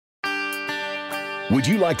Would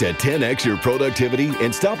you like to 10x your productivity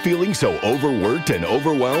and stop feeling so overworked and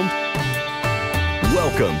overwhelmed?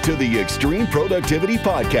 Welcome to the Extreme Productivity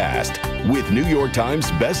Podcast with New York Times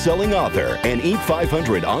bestselling author and Inc.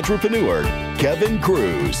 500 entrepreneur, Kevin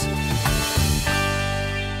Kruse.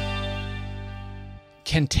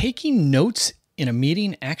 Can taking notes in a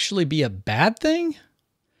meeting actually be a bad thing?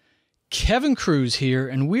 Kevin Kruse here,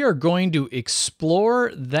 and we are going to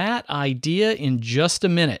explore that idea in just a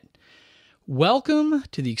minute. Welcome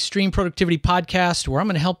to the Extreme Productivity Podcast, where I'm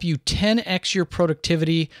going to help you 10x your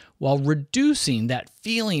productivity while reducing that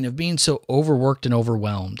feeling of being so overworked and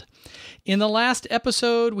overwhelmed. In the last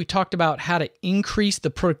episode, we talked about how to increase the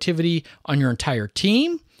productivity on your entire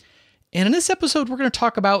team. And in this episode, we're going to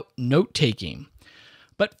talk about note-taking.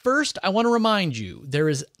 But first, I want to remind you, there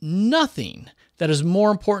is nothing that is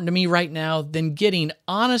more important to me right now than getting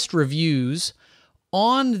honest reviews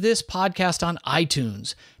on this podcast on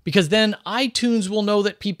iTunes, because then iTunes will know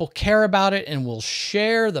that people care about it and will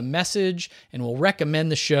share the message and will recommend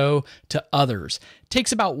the show to others. It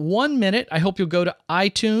takes about 1 minute. I hope you'll go to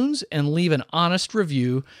iTunes and leave an honest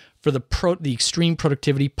review for the Extreme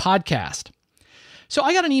Productivity Podcast. So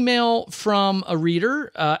I got an email from a reader.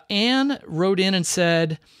 Anne wrote in and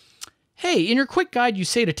said, "Hey, in your quick guide, you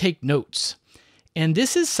say to take notes. And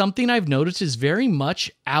this is something I've noticed is very much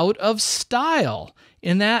out of style,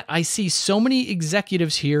 in that I see so many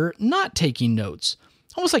executives here not taking notes.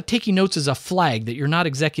 Almost like taking notes is a flag that you're not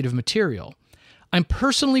executive material. I'm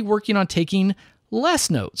personally working on taking less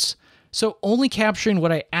notes, so only capturing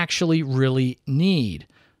what I actually really need.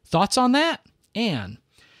 Thoughts on that, Anne?"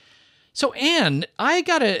 So Anne, I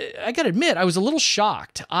gotta admit, I was a little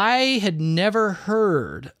shocked. I had never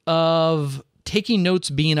heard of taking notes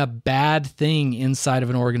being a bad thing inside of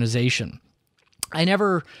an organization. I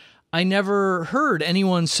never heard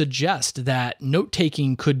anyone suggest that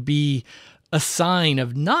note-taking could be a sign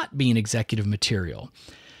of not being executive material.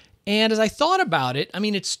 And as I thought about it, I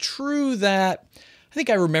mean, it's true that I think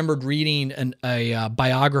I remembered reading a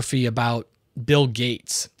biography about Bill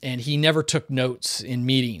Gates, and he never took notes in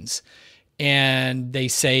meetings. And they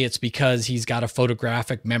say it's because he's got a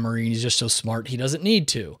photographic memory and he's just so smart he doesn't need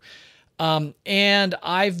to. And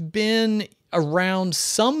I've been around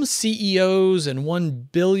some CEOs and one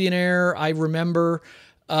billionaire I remember.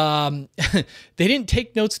 They didn't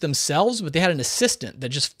take notes themselves, but they had an assistant that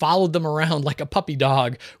just followed them around like a puppy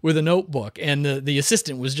dog with a notebook. And the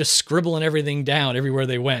assistant was just scribbling everything down everywhere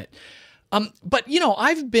they went. But you know,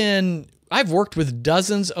 I've worked with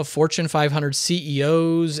dozens of Fortune 500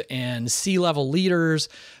 CEOs and C-level leaders,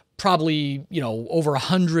 probably, over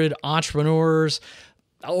 100 entrepreneurs,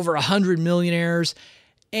 over 100 millionaires,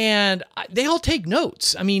 and they all take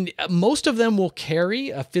notes. I mean, most of them will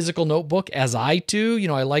carry a physical notebook, as I do.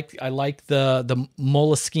 I like the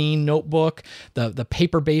Moleskine notebook, the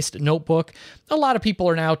paper-based notebook. A lot of people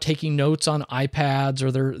are now taking notes on iPads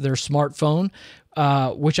or their smartphone,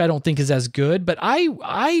 which I don't think is as good. But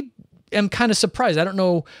I am kind of surprised. I don't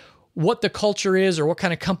know what the culture is or what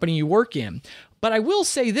kind of company you work in. But I will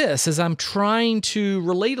say this, as I'm trying to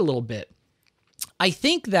relate a little bit. I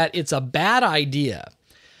think that it's a bad idea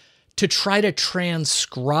to try to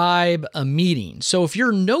transcribe a meeting. So if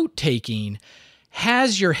you're note-taking,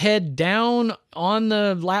 has your head down on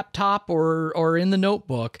the laptop or in the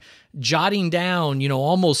notebook, jotting down,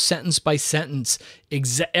 almost sentence by sentence,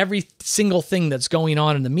 every single thing that's going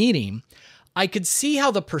on in the meeting, I could see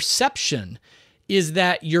how the perception is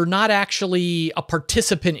that you're not actually a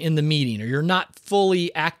participant in the meeting, or you're not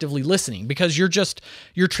fully actively listening, because you're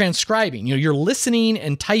transcribing. You're listening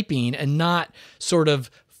and typing and not sort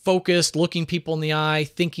of focused, looking people in the eye,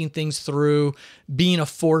 thinking things through, being a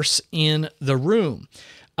force in the room.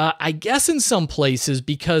 I guess in some places,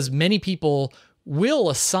 because many people will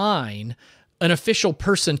assign an official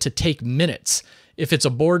person to take minutes. If it's a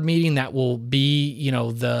board meeting, that will be,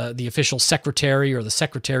 the official secretary or the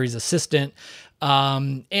secretary's assistant.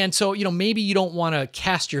 And so, maybe you don't want to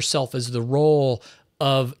cast yourself as the role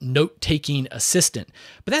of note-taking assistant.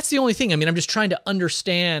 But that's the only thing. I mean, I'm just trying to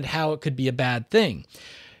understand how it could be a bad thing.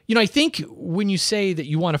 I think when you say that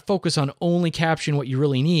you want to focus on only capturing what you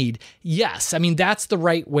really need, yes, I mean, that's the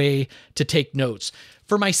right way to take notes.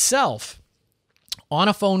 For myself, on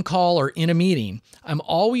a phone call or in a meeting, I'm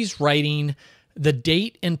always writing the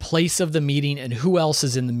date and place of the meeting and who else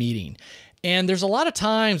is in the meeting. And there's a lot of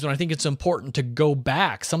times when I think it's important to go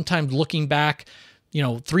back, sometimes looking back,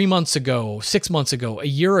 3 months ago, 6 months ago, a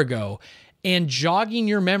year ago, and jogging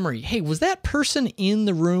your memory. Hey, was that person in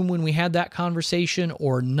the room when we had that conversation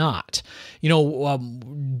or not?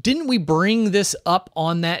 Didn't we bring this up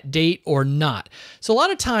on that date or not? So a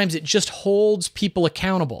lot of times it just holds people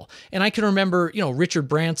accountable. And I can remember, Richard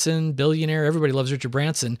Branson, billionaire, everybody loves Richard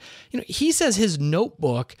Branson. He says his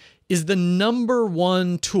notebook is the number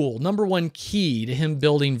one tool, number one key to him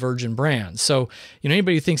building Virgin Brands. So,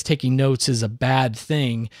 anybody who thinks taking notes is a bad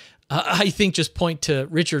thing, I think just point to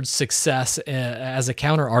Richard's success as a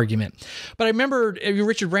counter argument. But I remember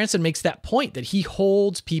Richard Branson makes that point that he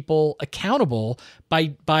holds people accountable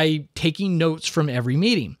by taking notes from every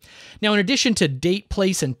meeting. Now, in addition to date,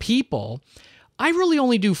 place, and people, I really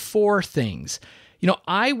only do 4 things.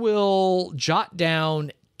 I will jot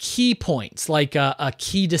down key points, like a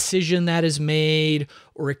key decision that is made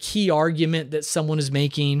or a key argument that someone is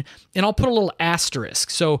making, and I'll put a little asterisk.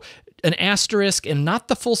 So an asterisk and not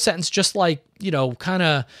the full sentence, just like, kind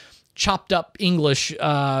of chopped up English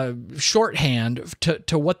shorthand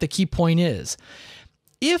to what the key point is.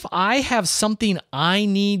 If I have something I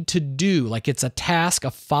need to do, like it's a task, a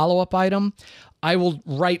follow-up item, I will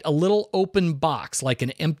write a little open box, like an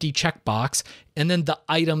empty checkbox, and then the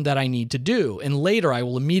item that I need to do. And later I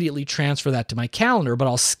will immediately transfer that to my calendar, but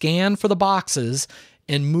I'll scan for the boxes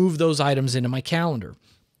and move those items into my calendar.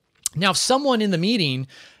 Now, if someone in the meeting,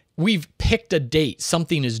 we've picked a date,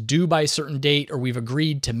 something is due by a certain date, or we've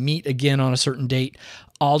agreed to meet again on a certain date,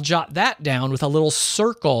 I'll jot that down with a little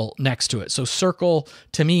circle next to it. So circle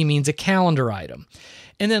to me means a calendar item.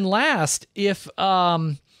 And then last, if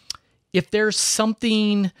there's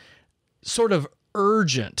something sort of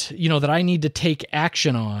urgent, that I need to take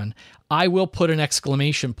action on, I will put an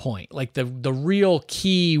exclamation point, like the real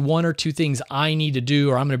key 1 or 2 things I need to do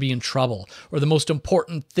or I'm going to be in trouble, or the most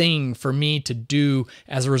important thing for me to do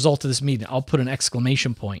as a result of this meeting. I'll put an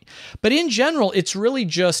exclamation point. But in general, it's really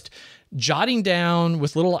just jotting down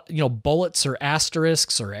with little, bullets or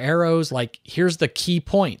asterisks or arrows, like here's the key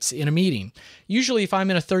points in a meeting. Usually if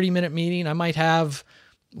I'm in a 30-minute meeting, I might have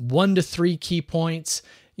 1 to 3 key points,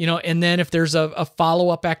 and then if there's a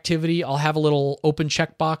follow-up activity, I'll have a little open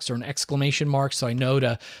checkbox or an exclamation mark so I know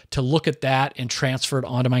to look at that and transfer it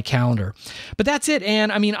onto my calendar. But that's it.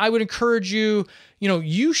 And I would encourage you,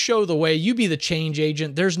 you show the way, you be the change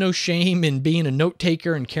agent. There's no shame in being a note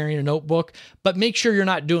taker and carrying a notebook, but make sure you're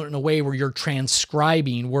not doing it in a way where you're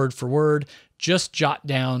transcribing word for word. Just jot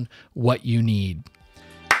down what you need.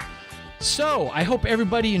 So I hope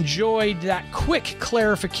everybody enjoyed that quick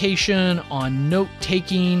clarification on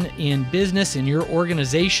note-taking in business in your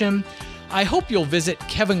organization. I hope you'll visit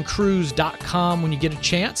kevinkruse.com when you get a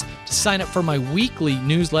chance to sign up for my weekly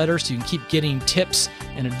newsletter so you can keep getting tips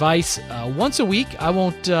and advice once a week. I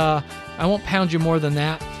won't pound you more than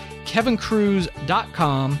that.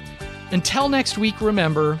 kevinkruse.com. Until next week,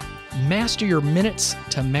 remember, master your minutes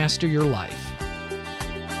to master your life.